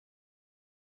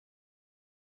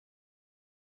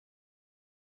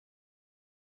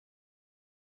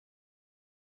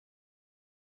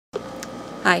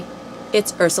Hi,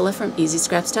 it's Ursula from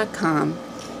EasyScraps.com,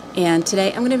 and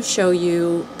today I'm going to show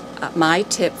you my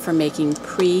tip for making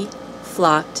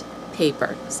pre-flocked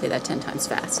paper. Say that 10 times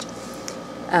fast.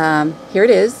 Here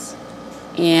it is,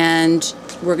 and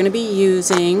we're going to be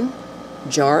using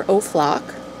Jar O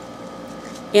Flock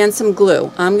and some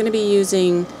glue. I'm going to be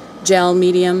using gel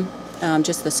medium,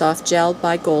 just the soft gel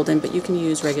by Golden, but you can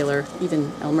use regular,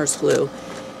 even Elmer's glue.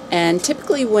 And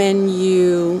typically when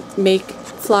you make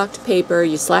flocked paper,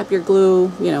 you slap your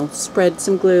glue, spread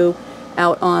some glue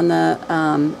out on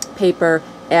the paper,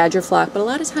 add your flock, but a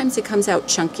lot of times it comes out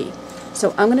chunky.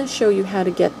 So I'm going to show you how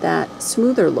to get that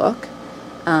smoother look.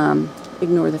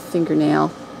 Ignore the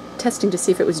fingernail, testing to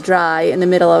see if it was dry in the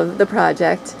middle of the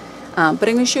project. But I'm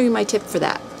going to show you my tip for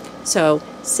that. So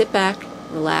sit back,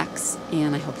 relax,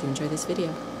 and I hope you enjoy this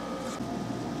video.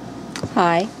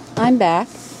 Hi, I'm back.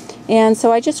 And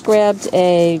so I just grabbed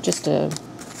just a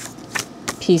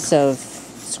piece of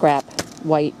scrap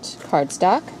white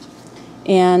cardstock,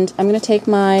 and I'm going to take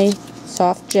my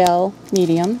soft gel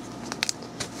medium,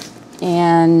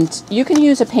 and you can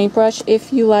use a paintbrush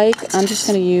if you like. I'm just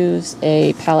going to use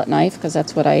a palette knife because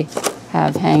that's what I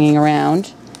have hanging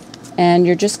around, and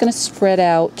you're just going to spread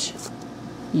out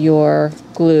your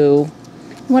glue.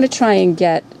 You want to try and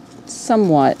get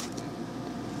somewhat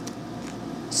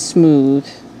smooth,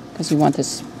 because you want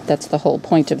this, that's the whole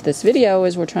point of this video,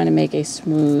 is we're trying to make a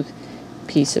smooth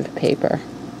piece of paper.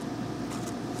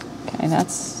 Okay,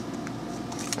 that's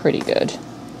pretty good.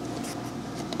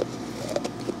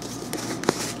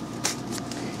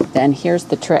 Then here's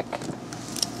the trick.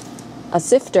 A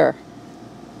sifter.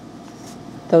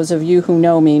 Those of you who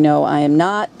know me know I am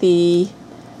not the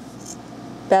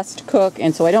best cook,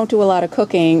 and so I don't do a lot of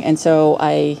cooking, and so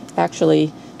I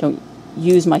actually don't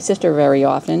use my sifter very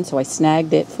often, so I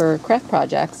snagged it for craft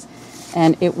projects,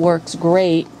 and it works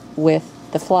great with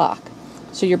the flock.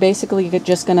 So you're basically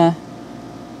just gonna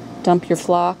dump your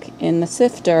flock in the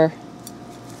sifter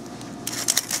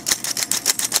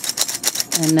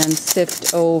and then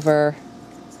sift over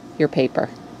your paper,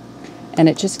 and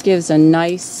it just gives a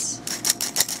nice,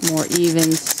 more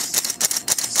even,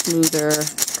 smoother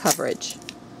coverage.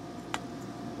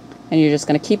 And you're just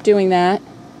going to keep doing that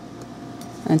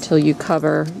until you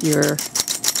cover your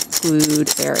glued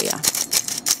area.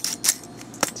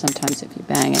 Sometimes if you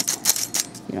bang it,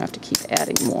 you don't have to keep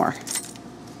adding more.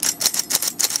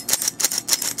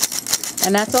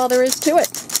 And that's all there is to it.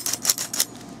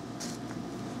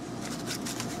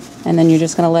 And then you're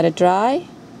just going to let it dry,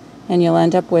 and you'll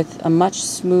end up with a much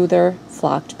smoother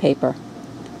flocked paper.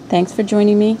 Thanks for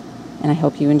joining me, and I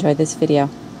hope you enjoyed this video.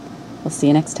 We'll see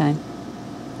you next time.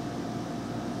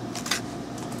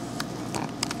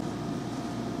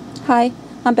 Hi,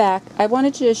 I'm back. I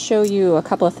wanted to just show you a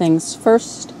couple of things.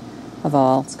 First of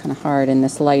all, it's kind of hard in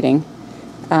this lighting.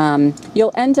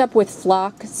 You'll end up with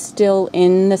flock still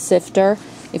in the sifter.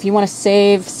 If you want to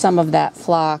save some of that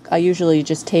flock, I usually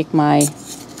just take my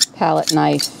palette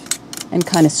knife and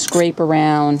kind of scrape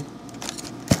around,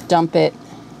 dump it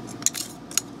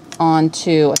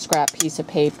onto a scrap piece of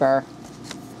paper,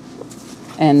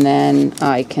 and then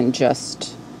I can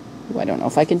just, I don't know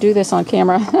if I can do this on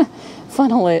camera,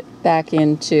 funnel it back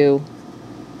into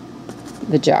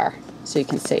the jar so you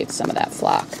can save some of that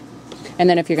flock. And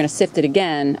then if you're going to sift it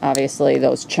again, obviously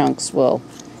those chunks will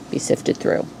be sifted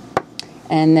through.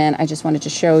 And then I just wanted to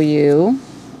show you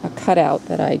a cutout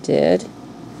that I did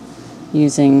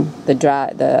using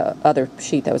the other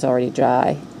sheet that was already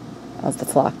dry of the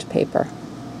flocked paper.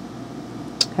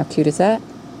 How cute is that?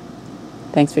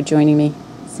 Thanks for joining me.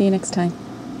 See you next time.